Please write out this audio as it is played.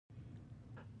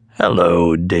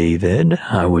"Hello, David.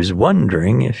 I was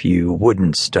wondering if you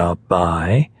wouldn't stop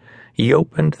by." He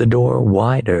opened the door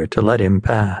wider to let him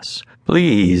pass.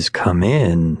 "Please come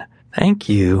in." "Thank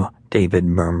you," David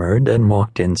murmured and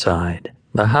walked inside.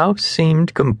 The house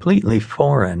seemed completely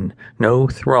foreign. No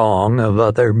throng of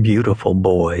other beautiful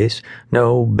boys,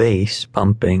 no bass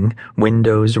pumping,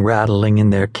 windows rattling in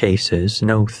their cases,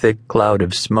 no thick cloud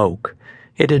of smoke.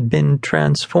 It had been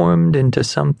transformed into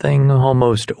something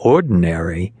almost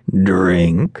ordinary.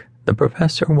 "Drink?" The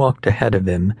professor walked ahead of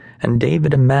him, and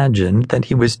David imagined that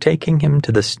he was taking him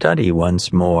to the study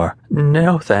once more.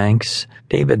 "No, thanks."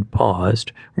 David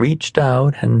paused, reached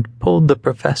out, and pulled the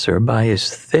professor by his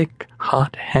thick,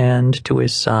 hot hand to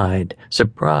his side,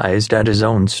 surprised at his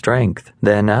own strength,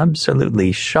 then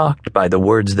absolutely shocked by the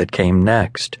words that came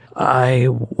next. "I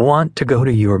want to go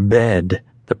to your bed."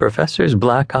 The professor's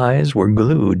black eyes were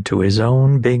glued to his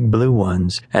own big blue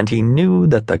ones, and he knew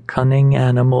that the cunning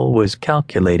animal was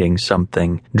calculating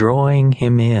something, drawing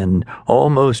him in,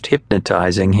 almost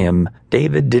hypnotizing him.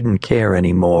 David didn't care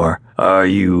anymore. "Are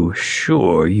you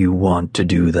sure you want to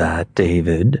do that,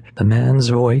 David?" The man's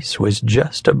voice was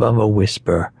just above a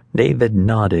whisper. David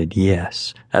nodded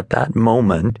yes. At that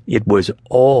moment, it was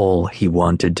all he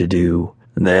wanted to do.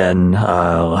 "Then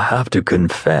I'll have to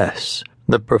confess."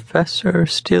 The professor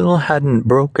still hadn't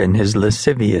broken his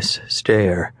lascivious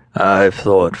stare. "I've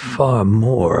thought far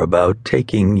more about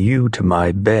taking you to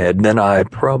my bed than I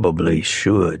probably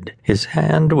should." His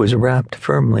hand was wrapped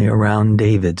firmly around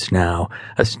David's now.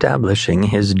 Establishing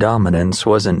his dominance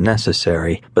wasn't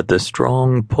necessary, but the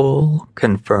strong pull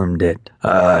confirmed it.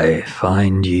 "I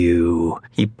find you..."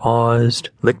 He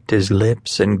paused, licked his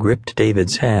lips, and gripped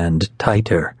David's hand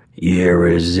tighter.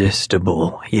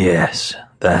 "Irresistible, yes.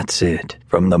 That's it.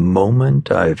 From the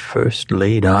moment I first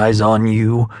laid eyes on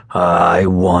you, I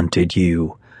wanted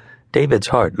you." David's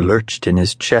heart lurched in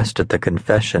his chest at the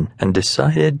confession and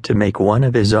decided to make one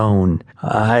of his own.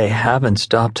 "I haven't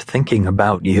stopped thinking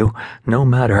about you, no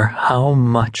matter how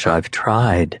much I've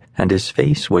tried." And his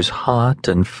face was hot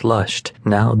and flushed.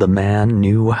 Now the man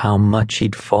knew how much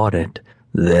he'd fought it.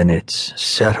 "Then it's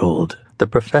settled." The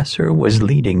professor was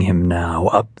leading him now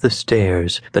up the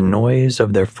stairs. The noise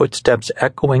of their footsteps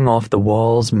echoing off the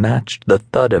walls matched the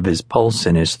thud of his pulse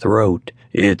in his throat.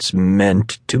 "It's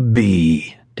meant to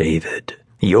be, David."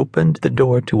 He opened the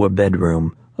door to a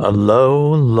bedroom. A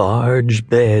low, large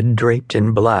bed draped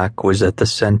in black was at the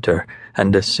center,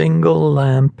 and a single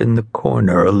lamp in the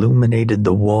corner illuminated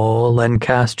the wall and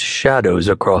cast shadows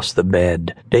across the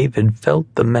bed. David felt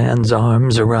the man's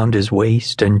arms around his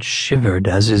waist and shivered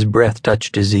as his breath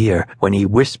touched his ear when he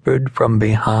whispered from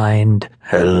behind,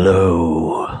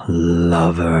 "Hello,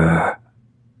 lover."